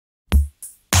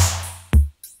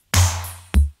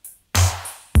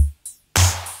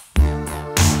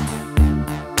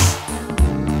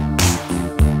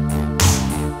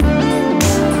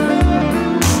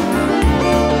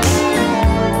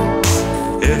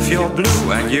you're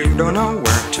blue and you don't know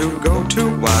where to go to,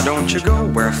 why don't you go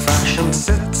where fashion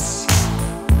sits,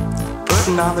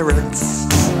 putting on the Ritz.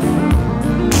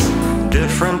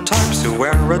 Different types who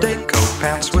wear a day coat,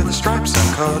 pants with stripes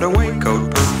and cutaway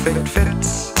coat, perfect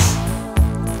fits,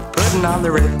 putting on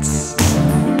the Ritz.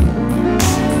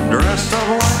 Dressed up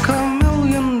like $1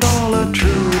 million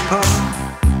trooper,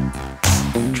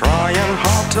 trying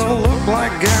hard to look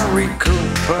like Gary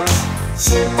Cooper.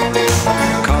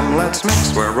 Come, let's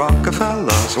mix where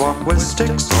Rockefellers walk with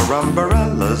sticks or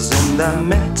umbrellas in their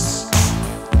midst,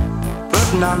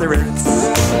 putting on the Ritz.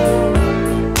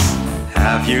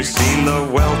 Have you seen the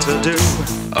well-to-do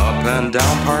up and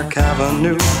down Park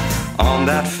Avenue on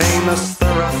that famous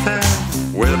thoroughfare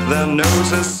with their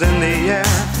noses in the air?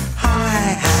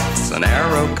 High hats and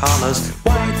arrow collars,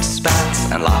 white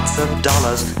spats and lots of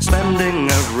dollars, spending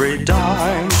every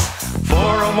dime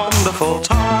for a wonderful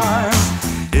time.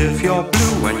 If you're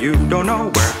blue and you don't know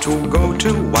where to go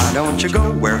to, why don't you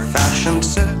go where fashion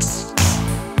sits,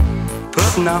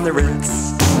 putting on the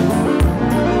Ritz.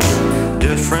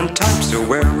 Different types who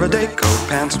wear a day coat,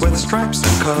 pants with stripes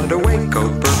and cutaway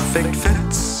coat, perfect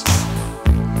fits,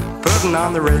 putting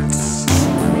on the Ritz.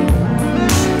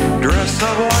 Dress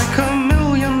up like $1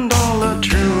 million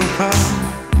trooper,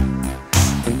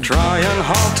 trying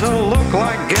hard to look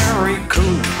like Gary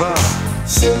Cooper.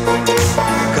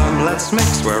 Come, let's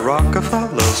mix where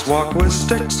Rockefellers walk with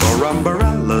sticks or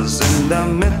umbrellas in their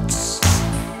midst,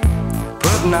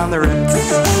 putting on the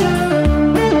Ritz.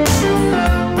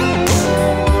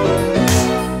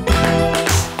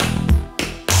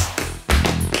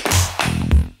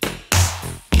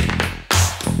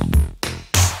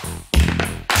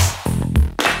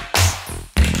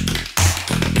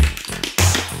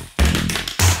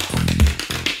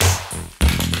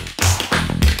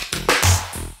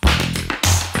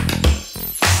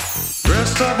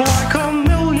 Dressed up like $1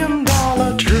 million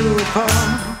trooper,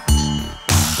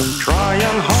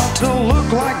 trying hard to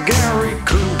look like Gary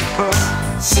Cooper.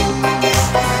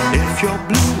 If you're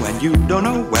blue and you don't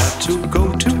know where to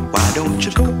go to, why don't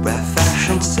you go where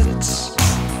fashion sits,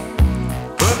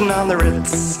 putting on the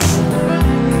Ritz,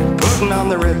 putting on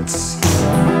the Ritz,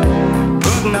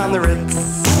 putting on the Ritz,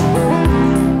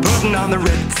 putting on the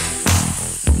Ritz.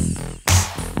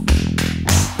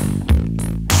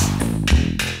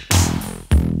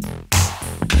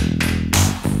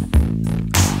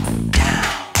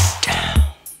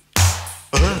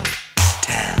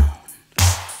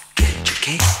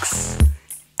 Cakes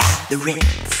at the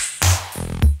Ritz.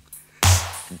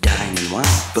 Dine and wine,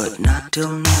 but not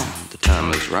till now. The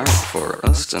time is right for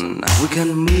us tonight. We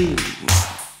can move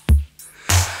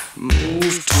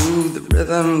to the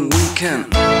rhythm. We can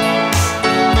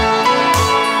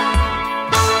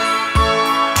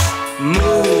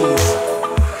move,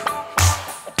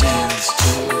 dance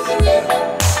to the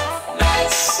rhythm.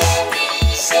 Nice and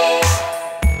easy.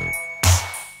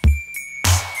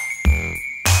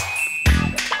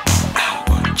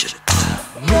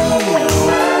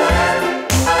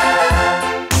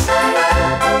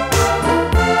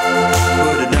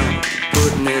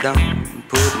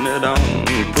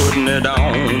 Putting it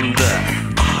on the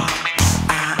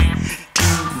R-I-T-Z.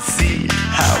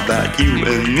 How about you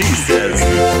and me, says